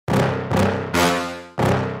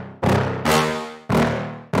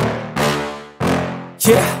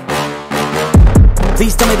Yeah.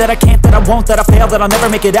 Please tell me that I can't, that I won't, that I fail, that I'll never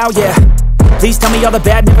make it out, yeah. Please tell me all the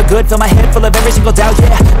bad, never good, fill my head full of every single doubt,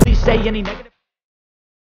 yeah. Please say any negative.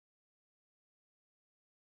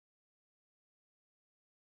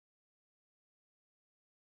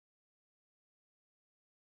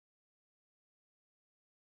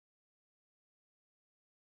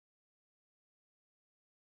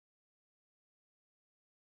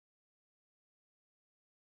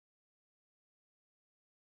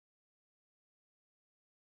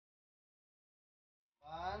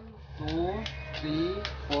 One, two, three,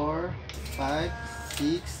 4, 5,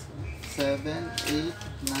 6, 7, 8,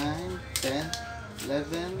 9, 10,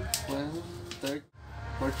 11, 12, 13,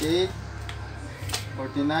 48,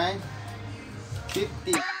 49,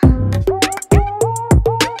 50.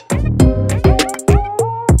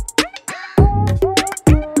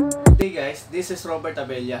 Hey guys, this is Robert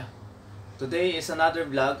Abella. Today is another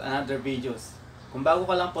vlog, another videos. Kung bago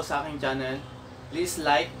ka lang po sa aking channel, please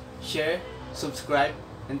like, share, subscribe,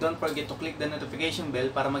 and don't forget to click the notification bell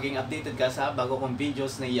para maging updated ka sa bago kong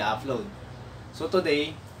videos na i-upload. So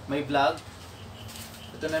today, may vlog.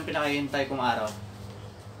 Ito na yung pinakahihintay kong araw.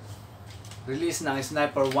 Release ng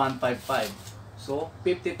Sniper 155. So,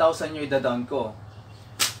 50,000 yung ida-down ko.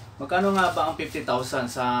 Magkano nga ba ang 50,000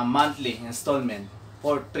 sa monthly installment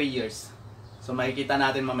for 3 years? So makikita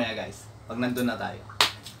natin mamaya guys, pag nandun na tayo.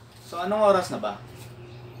 So anong oras na ba?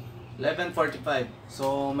 11:45.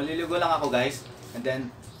 So maliligo lang ako guys. And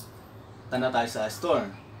then, tana tayo sa store.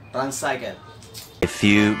 Transcycle. A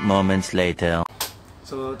few moments later.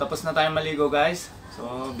 So, tapos na tayo maligo guys.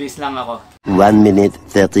 So, bis lang ako. 1 minute,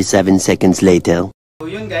 37 seconds later.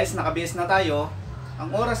 So, yun guys, nakabis na tayo.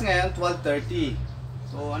 Ang oras ngayon, 12:30.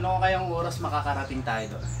 So, ano kayang oras makakarating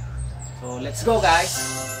tayo doon? So, let's go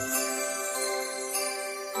guys!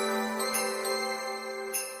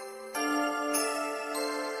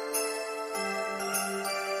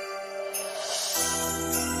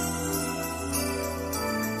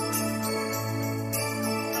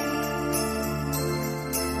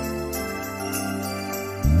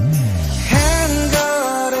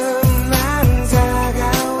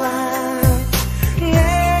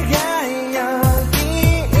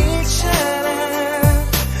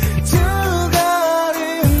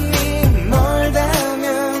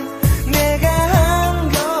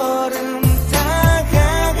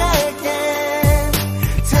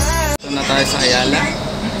 Sa Ayala.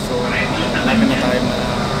 So, malapit na tayo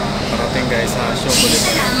parating guys sa Show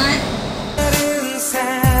Boulevard.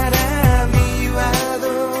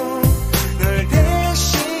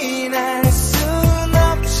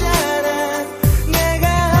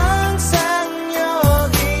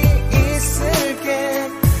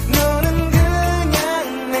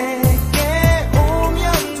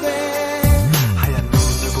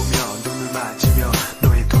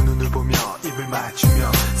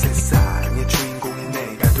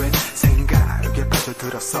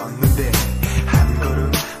 들었었는데 한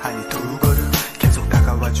걸음 아니 두 걸음 계속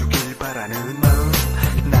다가와 주길 바라는 마음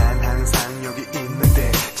난 항상 여기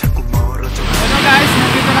있는데 자꾸 멀어져. Hello guys,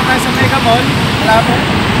 nandito na tayo sa Mega Mall. Malapit.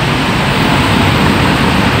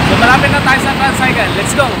 So malapit na tayo sa Transcycle.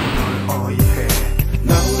 Let's go! 어이해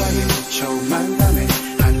너와의 처음 만남에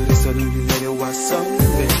하늘에서 눈이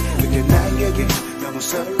내려왔었는데 그게 나에게 너무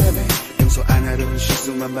설레네 평소 안 하던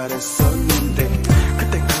실수만 말했었는데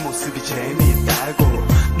그때 그 모습이 재미있다고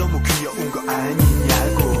너무 귀여운 거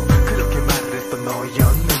아니냐고 그렇게 말을 했던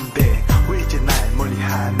너였는데 왜 이제 날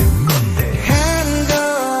멀리하는 건데 한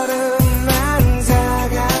걸음만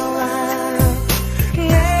다가와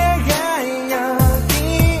내가 여기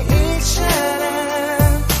있잖아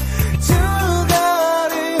두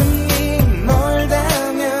걸음이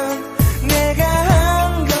멀다면 내가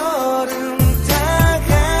한 걸음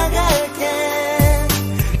다가갈게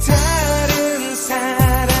다른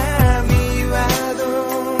사람이 와도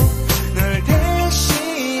널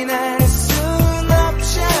대신할 순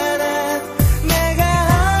없잖아 내가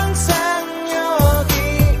항상 여기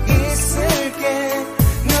있을게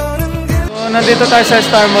너는 So, nandito tayo sa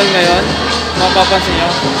Star Mall ngayon. Mapapansin nyo.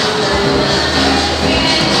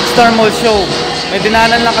 Star Mall Show. May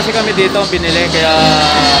dinaanan lang kasi kami dito, binili, kaya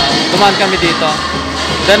dumaan kami dito.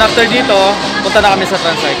 Then after dito, punta na kami sa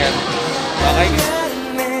Transcycle. Okay?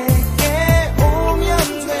 내게 오면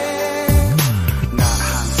돼 난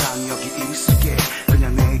항상 여기 있을게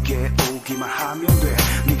그냥 내게 오기만 하면 돼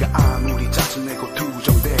네가 아무리 짜증내고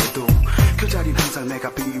투정대도 그 자리는 항상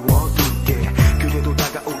내가 비워둘게 그래도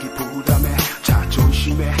다가오기 부담해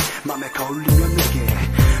자존심에 맘에 걸리면 내게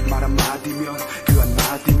말 한마디면 그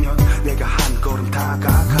한마디면 내가 한 걸음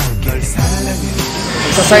다가갈게 널 사랑해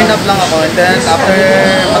So magsa-sign up lang ako and then after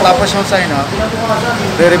matapos yung sign up,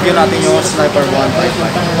 re-review natin yung Sniper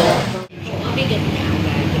 155.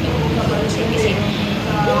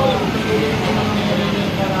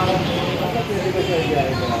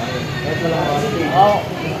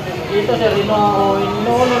 Ito sir,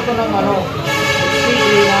 inuunod ko ng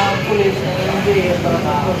speedy ng police ng NGA para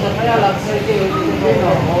sa sir, kaya lang sir,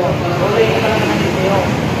 wala yung talaga ng video.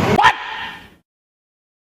 What?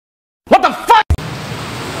 What the fuck?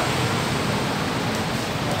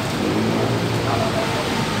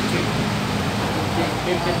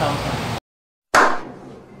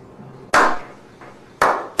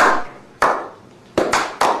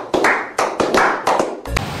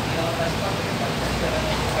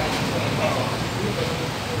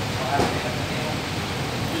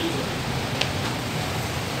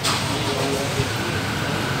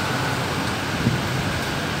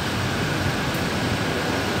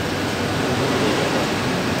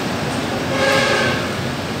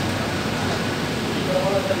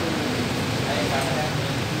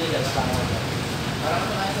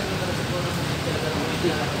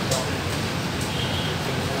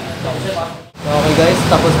 Okay guys,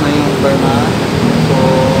 tapos na yung Burma. So,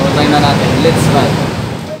 try na natin. Let's ride.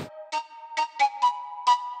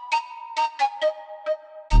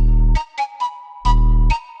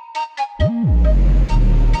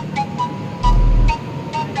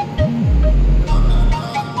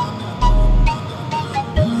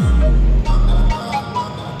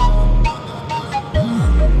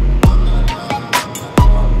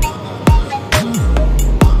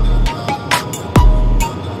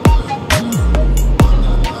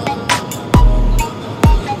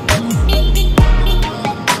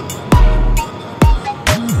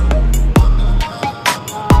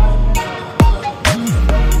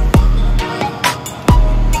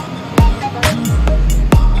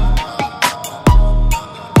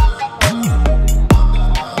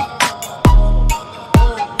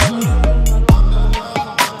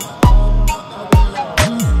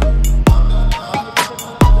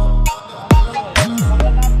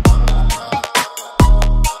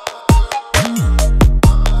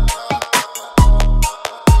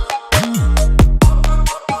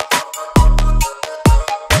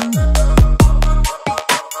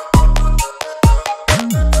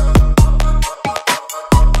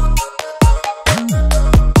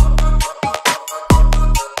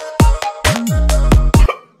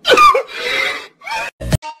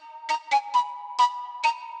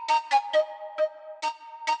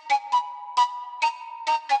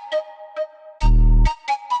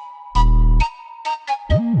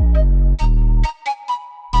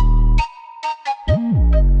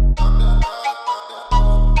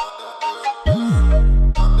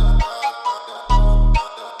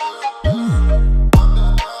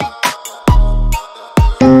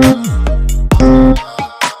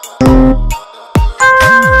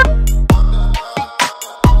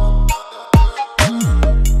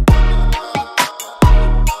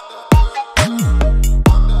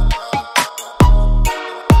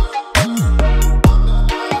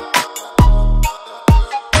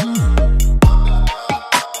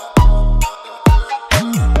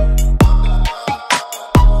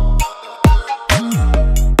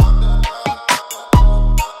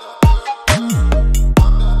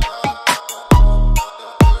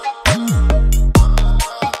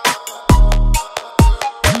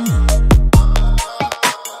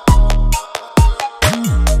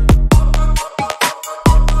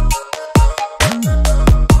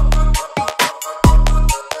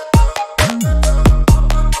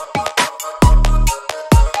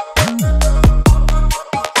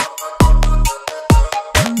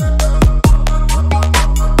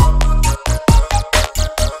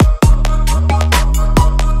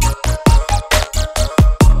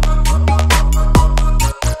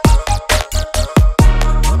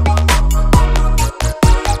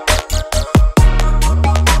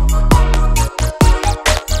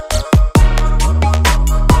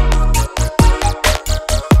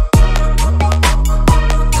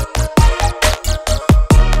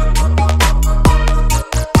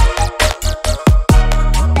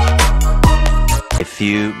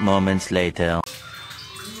 few moments later.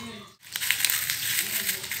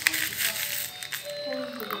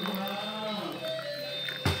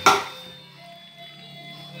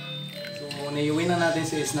 So, naiuwi na natin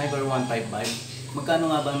si Sniper 155. Magkano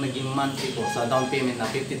nga bang naging monthly ko sa down payment na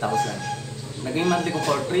 50,000? Naging monthly ko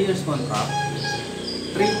for 3 years contract,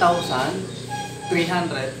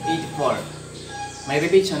 3,384. May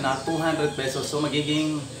rebate siya na 200 pesos. So,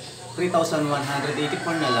 magiging 3,184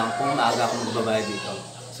 na lang kung maaga akong magbabayad dito.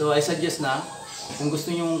 So, I suggest na, kung gusto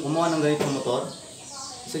nyo kumuha ng ganitong motor,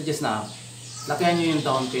 suggest na lakihan nyo yung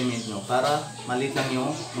down payment nyo para maliit lang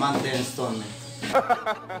yung monthly installment.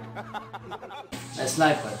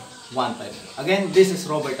 Sniper 1.5. Again, this is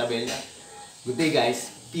Robert Abella. Good day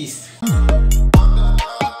guys. Peace.